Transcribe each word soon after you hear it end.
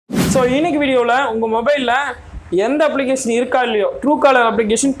So இன்னைக்கு வீடியோவில் உங்கள் மொபைலில் எந்த அப்ளிகேஷன் இருக்கா இல்லையோ ட்ரூகாலர்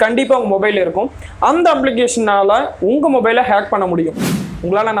அப்ளிகேஷன் கண்டிப்பாக உங்கள் மொபைலில் இருக்கும். அந்த அப்ளிகேஷனால் உங்கள் மொபைலை ஹேக் பண்ண முடியும்.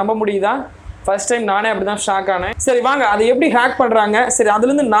 உங்களால் நம்ப முடியுதா? ஃபர்ஸ்ட் டைம் நானே அப்படி தான் ஷாக் ஆனேன். சரி வாங்க, அதை எப்படி ஹேக் பண்ணுறாங்க, சரி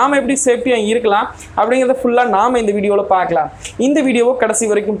அதுலேருந்து நாம் எப்படி சேஃப்டியாக இருக்கலாம் அப்படிங்கிறத ஃபுல்லாக நாம் இந்த வீடியோவில் பார்க்கலாம். இந்த வீடியோவை கடைசி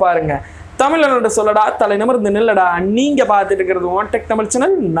வரைக்கும் பாருங்கள். தமிழனோட சொல்லடா தலை நிமிர்ந்து நில்லடா. நீங்கள் பார்த்துட்டு இருக்கிறது 1techtamil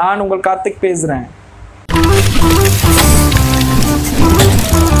சேனல். நான் உங்கள் கார்த்திக் பேசுகிறேன்.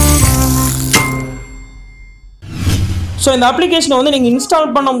 ஸோ இந்த அப்ளிகேஷனை வந்து நீங்கள்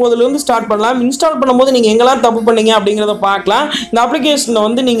இன்ஸ்டால் பண்ணும்போதுலேருந்து ஸ்டார்ட் பண்ணலாம். இன்ஸ்டால் பண்ணும்போது நீங்கள் எங்கெல்லாம் தப்பு பண்ணீங்க அப்படிங்கிறத பார்க்கலாம். இந்த அப்ளிகேஷனை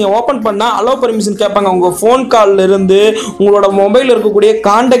வந்து நீங்கள் ஓப்பன் பண்ணால் அலோ பர்மிஷன் கேட்பாங்க. உங்கள் ஃபோன் கால்லேருந்து, உங்களோட மொபைலில் இருக்கக்கூடிய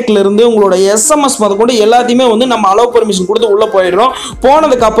கான்டாக்ட்லேருந்து, உங்களோட எஸ்எம்எஸ் முதற்கொண்டு எல்லாத்தையுமே வந்து நம்ம அலோ பர்மிஷன் கொடுத்து உள்ளே போயிடுறோம்.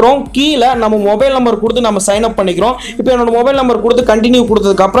 போனதுக்கப்புறம் கீழே நம்ம மொபைல் நம்பர் கொடுத்து நம்ம சைன் அப் பண்ணிக்கிறோம். இப்போ என்னோட மொபைல் நம்பர் கொடுத்து கண்டினியூ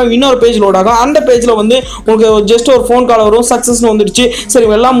கொடுத்ததுக்கப்புறம் இன்னொரு பேஜ் லோட் ஆகும். அந்த பேஜில் வந்து உங்களுக்கு ஜஸ்ட் ஒரு ஃபோன் கால் வரும், சக்ஸஸ்னு வந்துடுச்சு,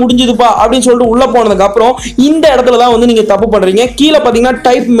 சரி எல்லாம் முடிஞ்சுதுப்பா அப்படின்னு சொல்லிட்டு உள்ளே போனதுக்கப்புறம் இந்த இடத்துல தான் வந்து நீங்க தப்பு பண்றீங்க. கீழே பாத்தீங்கன்னா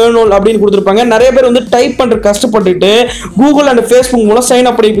டைப் மேனுவல் அப்படின்னு கொடுத்துருப்பாங்க. நிறைய பேர் வந்து டைப் பண்ற கஷ்டப்பட்டுட்டு கூகுள் அண்ட் ஃபேஸ்புக் மூலம் சைன்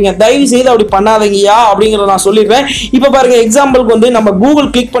அப் பண்ணிருப்பீங்க. தயவு செய்து அப்படி பண்ணாதீங்கயா அப்படிங்கறத நான் சொல்லிடுறேன். இப்போ பாருங்க, எக்ஸாம்பிளுக்கு வந்து நம்ம கூகுள்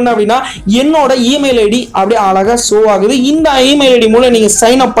கிளிக் பண்ண அப்படின்னா என்னோட இமெயில் ஐடி அப்படியே அழகா ஷோ ஆகுது. இந்த இமெயில் ஐடி மூலம் நீங்க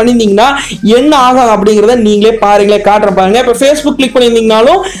சைன் அப் பண்ணிருந்தீங்கன்னா என்ன ஆகும் அப்படிங்கறத நீங்களே பாருங்களே, காட்டுற பாருங்க. இப்போ ஃபேஸ்புக் கிளிக்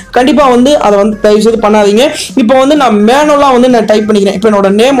பண்ணியிருந்தீங்கனாலும் கண்டிப்பா வந்து அதை வந்து தயவு செய்து பண்ணாதீங்க. இப்போ வந்து நான் மேனுவலா வந்து நான் டைப் பண்ணிக்கிறேன். இப்போ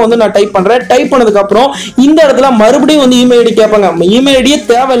என்னோட நேம் வந்து நான் டைப் பண்றேன். டைப் பண்ணதுக்கு அப்புறம் இந்த இடத்துல மறுபடியும் வந்து இமெயில் ஐடி கேட்பாங்க. இமெயில் ஐடியே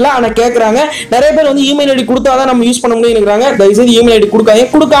தேவையில்லை, ஆனா கேட்கறாங்க. நிறைய பேர் வந்து இமெயில் ஐடி கொடுத்தாதான் நம்ம யூஸ் பண்ண முடியும் நினைக்கிறாங்க. தயவுசெய்து இமெயில் ஐடி கொடுக்காதீங்க.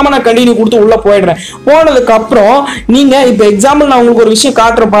 கொடுக்காம நான் கண்டினியூ கொடுத்து உள்ள போயிடுறேன். போனதுக்கு அப்புறம் நீங்க இப்போ எக்ஸாம்பிள் நான் உங்களுக்கு ஒரு விஷயம்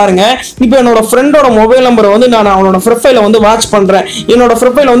காட்டுற பாருங்க. இப்போ என்னோட ஃப்ரெண்டோட மொபைல் நம்பரை வந்து நான் அவனோட ப்ரொஃபைலை வந்து வாட்ச் பண்றேன். என்னோட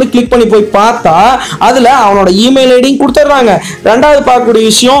ப்ரொஃபைலை வந்து கிளிக் பண்ணி போய் பார்த்தா அதுல அவனோட இமெயில் ஐடியும் கொடுத்துட்றாங்க. ரெண்டாவது பார்க்கக்கூடிய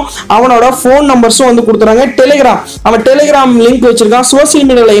விஷயம், அவனோட போன் நம்பர்ஸும் வந்து கொடுத்துறாங்க. டெலிகிராம், அவன் டெலிகிராம் லிங்க் வச்சிருக்கான். சோசியல்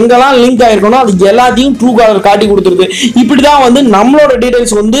மீடியாவில் எங்கெல்லாம் லிங்க் ஆயிருக்கணும் அது எல்லாத்தையும் ட்ரூகாலர் காட்டி கொடுத்துருது. இப்படிதான் வந்து நம்மளோட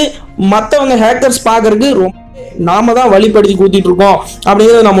டீடைல்ஸ் வந்து மற்றவங்க ஹேக்கர்ஸ் பார்க்கறதுக்கு ரொம்ப நாம தான் வழிபடுத்தி கூட்டிட்டு இருக்கோம்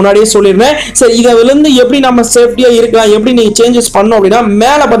அப்படிங்கிறத நான் முன்னாடியே சொல்லிடுறேன். சரி, இதிலிருந்து எப்படி நம்ம சேஃப்டியா இருக்கலாம், எப்படி நீங்க சேஞ்சஸ் பண்ணணும் அப்படின்னா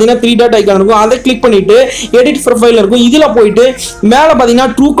மேல பாத்தீங்கன்னா 3 டாட் ஐகான் இருக்கும். அதை கிளிக் பண்ணிட்டு எடிட் ப்ரொஃபைல் இருக்கும். இதுல போயிட்டு மேல பாத்தீங்கன்னா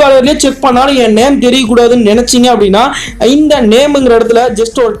ட்ரூகாலர்லயே செக் பண்ணாலும் என் நேம் தெரியக்கூடாதுன்னு நினைச்சீங்க அப்படின்னா இந்த நேம்ங்கிற இடத்துல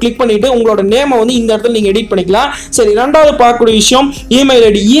ஜஸ்ட் ஒரு கிளிக் பண்ணிட்டு உங்களோட நேமை வந்து இந்த இடத்துல நீங்க எடிட் பண்ணிக்கலாம். சரி, ரெண்டாவது பார்க்கக்கூடிய விஷயம் email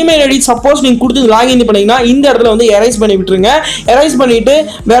ID. Email ID suppose நீங்க கொடுத்து லாகின் பண்ணீங்கன்னா இந்த இடத்துல வந்து எரைஸ் பண்ணி விட்டுருங்க. எரைஸ் பண்ணிட்டு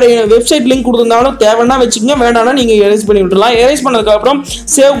வேற வெப்சைட் லிங்க் கொடுத்திருந்தாலும் தேவைன்னா வச்சுக்கோங்க, வேண்டாம் நீங்க எரேஸ் பண்ணி விட்டுறலாம். எரேஸ் பண்ணதுக்கு அப்புறம்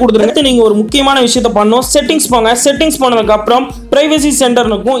சேவ் கொடுத்துருங்க. நீங்க ஒரு முக்கியமான விஷயத்தை பண்ணணும். செட்டிங்ஸ் போங்க. செட்டிங்ஸ் போனதுக்கு அப்புறம் பிரைவசி சென்டர்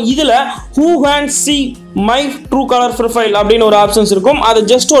இருக்கும். இதுல who can see my truecaller profile அப்படின்னு ஒரு ஆப்ஷன்ஸ் இருக்கும். அதை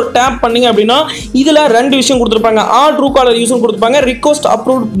ஜஸ்ட் ஒரு டேப் பண்ணீங்க அப்படின்னா இதுல ரெண்டு விஷயம் கொடுத்துருப்பாங்க. truecaller யூசர் கொடுத்துருப்பாங்க, request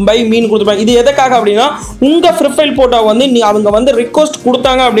approved by me கொடுத்துருப்பாங்க. இது எதுக்காக அப்படின்னா உங்க ப்ரொஃபைல் போட்டோ வந்து அவங்க வந்து ரிக்வெஸ்ட்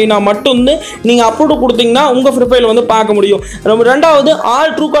கொடுத்தாங்க அப்படின்னா மட்டும் நீங்க அப்ரூவ் கொடுத்தீங்கன்னா உங்க ப்ரொஃபைல் வந்து பார்க்க முடியும். ரெண்டாவது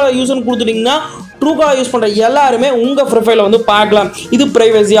truecaller யூசர் கொடுத்துட்டீங்கன்னா ட்ரூகாலர் யூஸ் பண்ற எல்லாருமே உங்க ப்ரொஃபைலை வந்து பார்க்கலாம். இது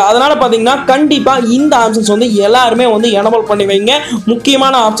பிரைவசியா. அதனால பாத்தீங்கன்னா கண்டிப்பா இந்த ஆப்ஷன்ஸ் வந்து எல்லாருமே வந்து எனேபிள் பண்ணி வைங்க.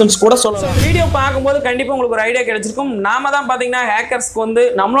 முக்கியமான ஆப்ஷன்ஸ் கூட சொல்லலாம். வீடியோ பார்க்கும்போது கண்டிப்பா உங்களுக்கு ஒரு ஐடியா கிடைச்சிருக்கும். நாம தான் பாத்தீங்கன்னா ஹேக்கர்ஸ்க்கு வந்து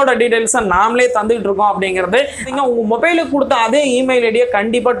நம்மளோட டீடைல்ஸை நாமளே தந்துட்டு இருக்கோம் அப்படிங்கிறது. நீங்க உங்க மொபைலுக்கு கொடுத்த அதே இமெயில் ஐடியை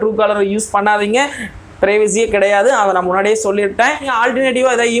கண்டிப்பா ட்ரூகாலர் யூஸ் பண்ணாதீங்க. பிரைவசியே கிடையாது. அதை நான் முன்னாடியே சொல்லிட்டேன். நீங்கள்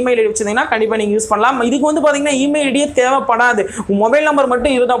ஆல்டர்னேட்டிவாக ஏதாவது இமெயில் ஐடி வச்சிருந்தீங்கன்னா கண்டிப்பாக நீங்கள் யூஸ் பண்ணலாம். இதுக்கு வந்து பார்த்தீங்கன்னா இமெயில் ஐடியே தேவைப்படாது. மொபைல் நம்பர்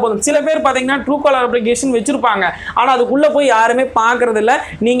மட்டும் இருந்தால் போதும். சில பேர் பார்த்தீங்கன்னா ட்ரூகாலர் அப்ளிகேஷன் வச்சிருப்பாங்க, ஆனால் அதுக்குள்ளே போய் யாருமே பார்க்கறது இல்லை.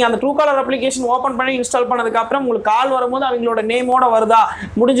 நீங்கள் அந்த ட்ரூகாலர் அப்ளிகேஷன் ஓப்பன் பண்ணி இன்ஸ்டால் பண்ணதுக்கப்புறம் உங்களுக்கு கால் வரும்போது அவங்களோட நேமோட வருதா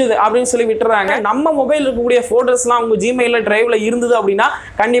முடிஞ்சுது அப்படின்னு சொல்லி விட்டுறாங்க. நம்ம மொபைல் இருக்கக்கூடிய ஃபோட்டோஸ்லாம் உங்கள் ஜிமெயிலில் டிரைவில் இருந்தது அப்படின்னா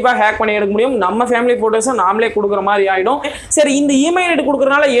கண்டிப்பாக ஹேக் பண்ணி எடுக்க முடியும். நம்ம ஃபேமிலி ஃபோட்டோஸை நாமளே கொடுக்குற மாதிரி ஆகிடும். சரி, இந்த இமெயில் ஐடி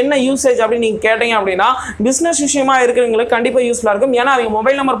கொடுக்குறதுனால என்ன யூசேஜ் அப்படின்னு நீங்கள் கேட்டீங்க அப்படின்னா பிசினஸ் விஷயமா இருக்கிறவங்களுக்கு கண்டிப்பா யூஸ்ஃபுல்லா இருக்கும். ஏன்னா அவங்க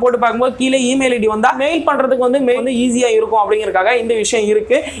மொபைல் நம்பர் போட்டு பார்க்கும்போது கீழே இமெயில் ஐடி வந்தா மெயில் பண்றதுக்கு வந்து ஈஸியா இருக்கும் அப்படிங்கிறதுக்காக இந்த விஷயம்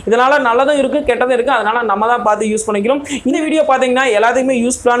இருக்கு. இதனால நல்லதும் இருக்கு, கெட்டதும் இருக்கு. அதனால நம்ம தான் பார்த்து யூஸ் பண்ணிக்கிறோம். இந்த வீடியோ பாத்தீங்கன்னா எல்லாத்துக்குமே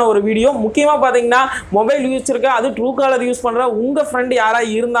யூஸ்ஃபுல்லான ஒரு வீடியோ. முக்கியமா பாத்தீங்கன்னா மொபைல் யூஸ் இருக்க, அது ட்ரூகாலர் யூஸ் பண்ற உங்க ஃப்ரெண்ட் யாரா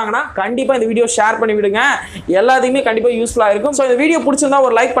இருந்தாங்கன்னா கண்டிப்பா இந்த வீடியோ ஷேர் பண்ணி விடுங்க. எல்லாத்துக்குமே கண்டிப்பா யூஸ்ஃபுல்லா இருக்கும். ஸோ இந்த வீடியோ பிடிச்சிருந்தா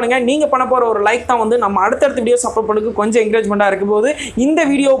ஒரு லைக் பண்ணுங்க. நீங்க பண்ண போற ஒரு லைக் தான் வந்து நம்ம அடுத்தடுத்த வீடியோ சப்போர்ட் பண்ணுறதுக்கு கொஞ்சம் என்கரேஜ்மெண்டா இருக்கும் போது இந்த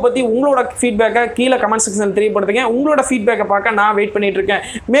வீடியோவை பத்தி உங்களோட ஃபீட்பேக்கை கீழே கமெண்ட் செக்ஷன்ல தெரியப்படுத்துங்க. உங்களோட ஃபீட்பேக்கை பார்க்க நான் வெயிட் பண்ணிட்டு இருக்கேன்.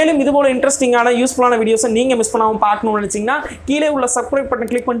 மேலும் இது போல இன்ட்ரெஸ்டிங்கான யூஸ்ஃபுல்லான வீடியோஸை நீங்க மிஸ் பண்ணாம பார்க்கணும்னு நினைச்சீங்கன்னா கீழே உள்ள சப்ஸ்கிரைப் பட்டன்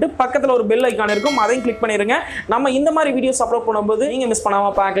கிளிக் பண்ணிட்டு பக்கத்துல ஒரு பெல் ஐகான் இருக்கும், அதையும் கிளிக் பண்ணிருங்க. நம்ம இந்த மாதிரி வீடியோஸ் அப்லோட் பண்ணும்போது நீங்க மிஸ்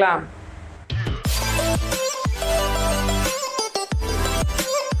பண்ணாம பார்க்கலாம்.